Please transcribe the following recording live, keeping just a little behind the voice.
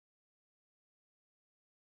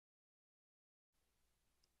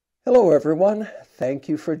Hello, everyone. Thank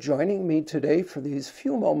you for joining me today for these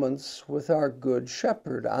few moments with our Good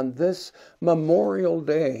Shepherd on this Memorial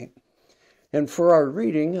Day. And for our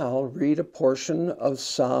reading, I'll read a portion of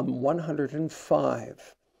Psalm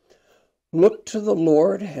 105. Look to the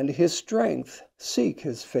Lord and his strength, seek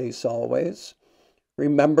his face always.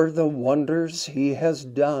 Remember the wonders he has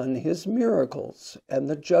done, his miracles, and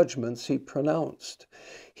the judgments he pronounced.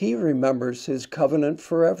 He remembers his covenant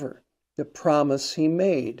forever, the promise he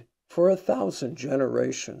made for 1,000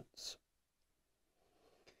 generations.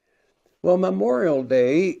 Well, Memorial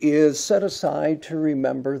Day is set aside to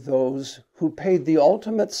remember those who paid the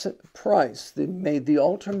ultimate price, they made the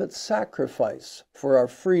ultimate sacrifice for our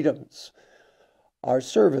freedoms, our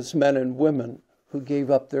servicemen and women who gave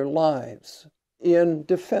up their lives in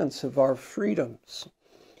defense of our freedoms.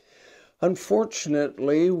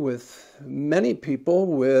 Unfortunately, with many people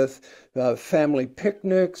with family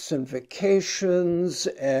picnics and vacations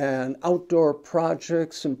and outdoor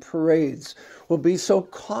projects and parades will be so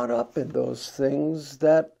caught up in those things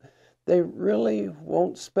that they really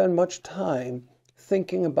won't spend much time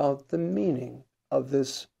thinking about the meaning of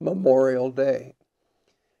this Memorial Day.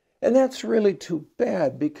 And that's really too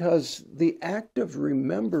bad, because the act of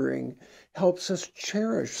remembering helps us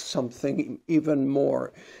cherish something even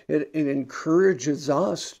more. It encourages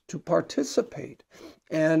us to participate,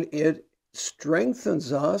 and it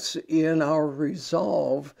strengthens us in our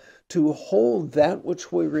resolve to hold that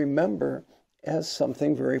which we remember as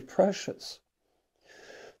something very precious.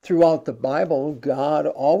 Throughout the Bible, God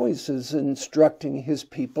always is instructing his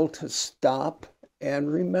people to stop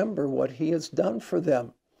and remember what he has done for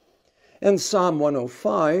them. And Psalm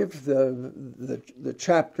 105, the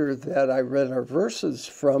chapter that I read our verses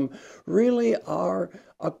from, really are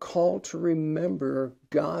a call to remember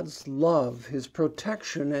God's love, his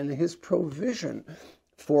protection, and his provision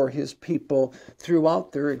for his people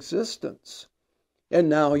throughout their existence. And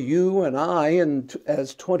now you and I, and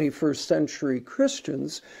as 21st century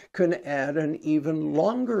Christians, can add an even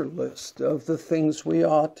longer list of the things we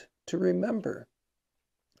ought to remember.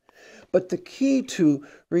 But the key to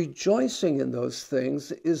rejoicing in those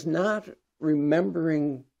things is not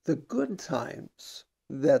remembering the good times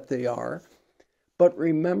that they are, but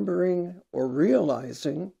remembering or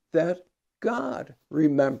realizing that God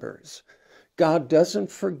remembers. God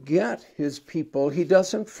doesn't forget his people. He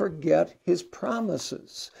doesn't forget his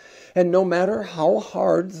promises. And no matter how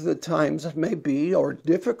hard the times may be or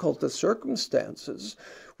difficult the circumstances,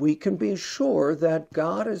 we can be sure that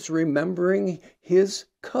God is remembering his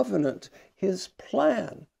covenant, his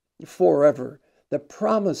plan forever, the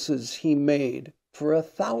promises he made for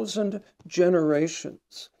 1,000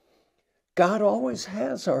 generations. God always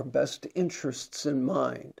has our best interests in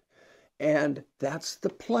mind, and that's the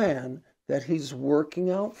plan that he's working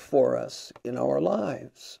out for us in our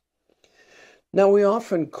lives. Now, we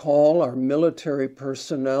often call our military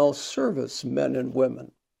personnel servicemen and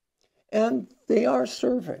women, and they are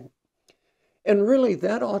serving. And really,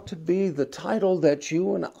 that ought to be the title that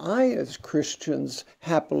you and I as Christians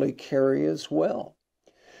happily carry as well,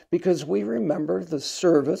 because we remember the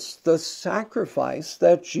service, the sacrifice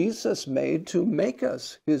that Jesus made to make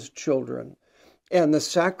us his children, and the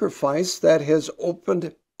sacrifice that has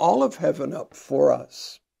opened all of heaven up for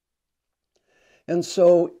us. And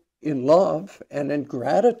so, in love and in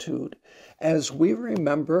gratitude, as we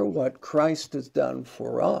remember what Christ has done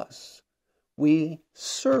for us, we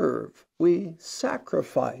serve, we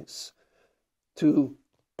sacrifice to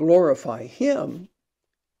glorify him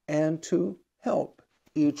and to help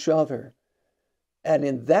each other. And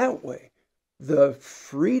in that way, the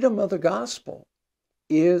freedom of the gospel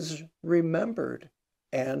is remembered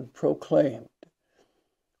and proclaimed.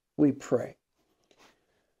 We pray.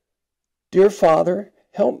 Dear Father,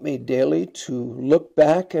 help me daily to look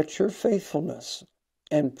back at your faithfulness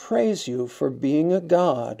and praise you for being a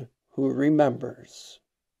God who remembers.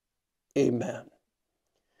 Amen.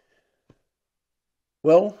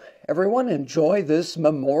 Well, everyone, enjoy this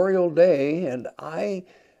Memorial Day, and I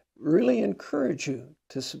really encourage you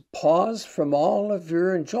to pause from all of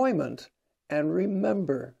your enjoyment and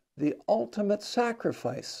remember the ultimate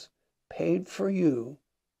sacrifice paid for you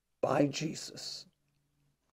by Jesus.